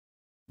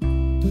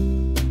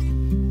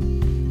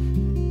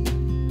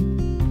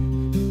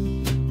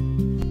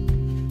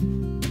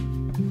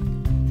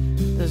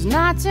There's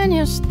knots in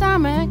your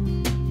stomach,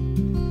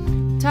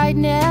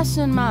 tightness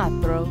in my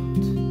throat.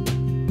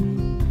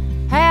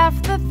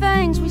 Half the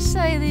things we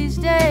say these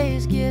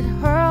days get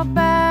hurled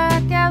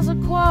back as a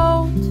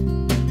quote.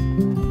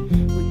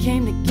 We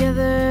came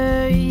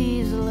together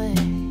easily,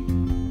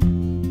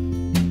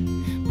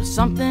 but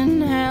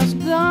something has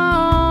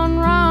gone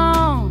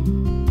wrong.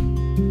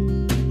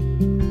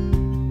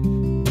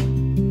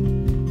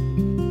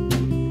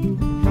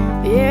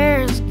 The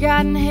air's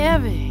gotten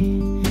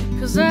heavy,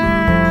 'cause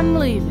I'm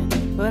leaving,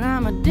 but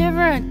I'm a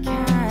different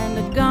kind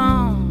of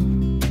gone.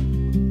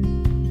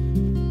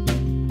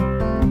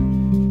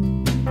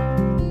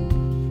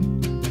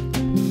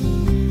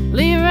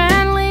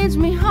 Leaving leads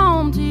me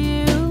home to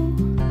you,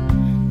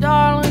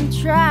 darling,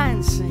 try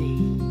and see.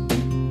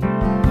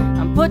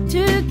 I'm put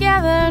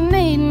together,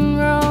 needing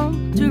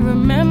room to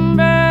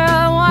remember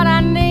what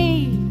I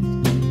need.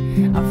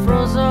 I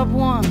froze up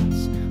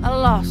once, I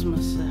lost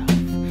myself,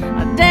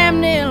 I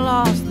damn near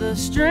lost the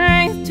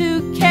strength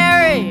to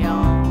carry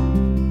on.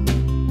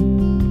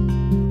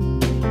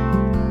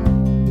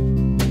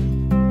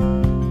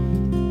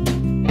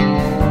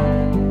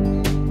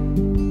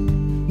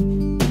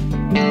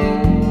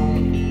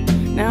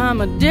 Now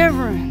I'm a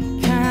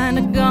different kind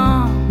of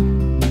gone.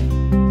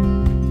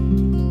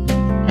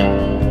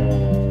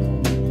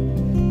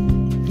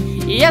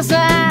 Yes,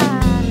 I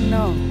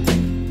know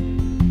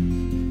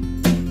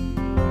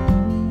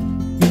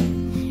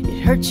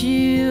it hurts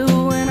you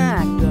when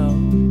I go.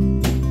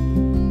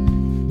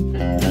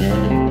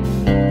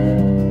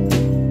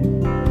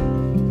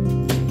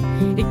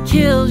 It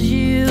kills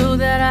you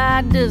that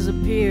I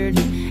disappeared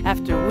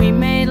after we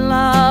made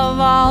love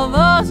all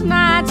those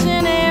nights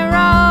in a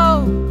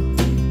row.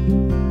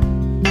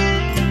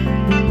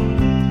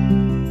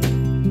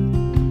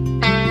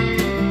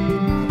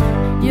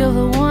 You're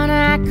the one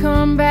I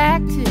come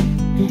back to,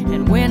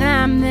 and when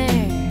I'm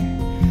there,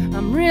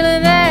 I'm really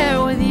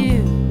there with you.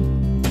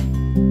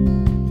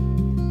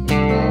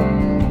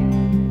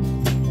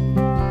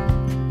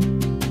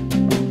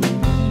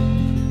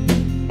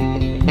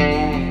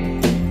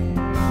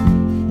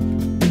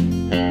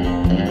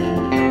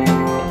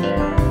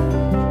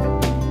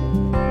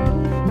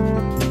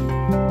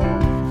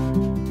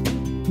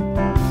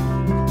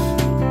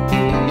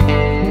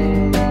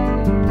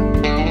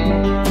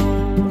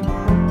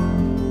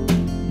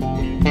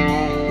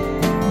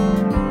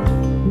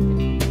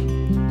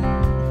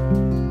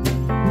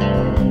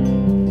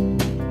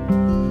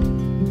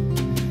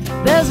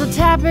 There's a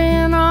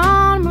tapping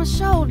on my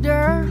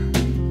shoulder,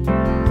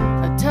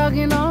 a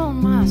tugging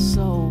on my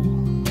soul.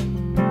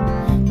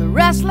 The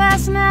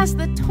restlessness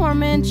that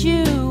torments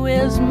you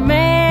is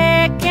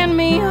making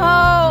me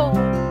whole.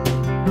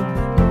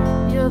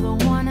 You're the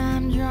one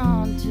I'm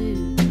drawn to,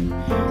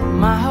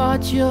 my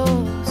heart's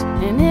yours,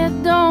 and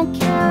it don't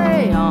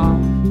carry on.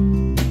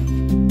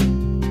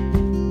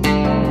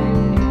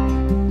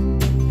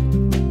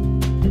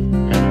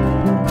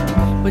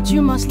 But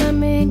you must let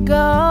me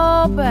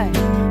go, babe,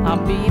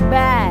 I'll be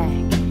back.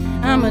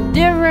 I'm a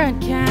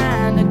different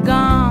kind of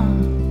gone.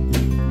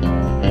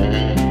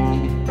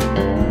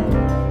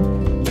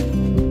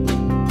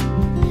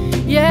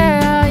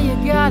 Yeah, you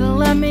gotta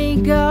let me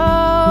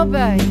go,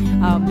 babe,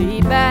 I'll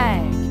be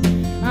back.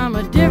 I'm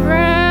a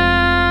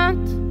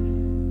different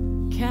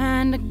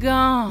kind of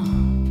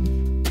gone.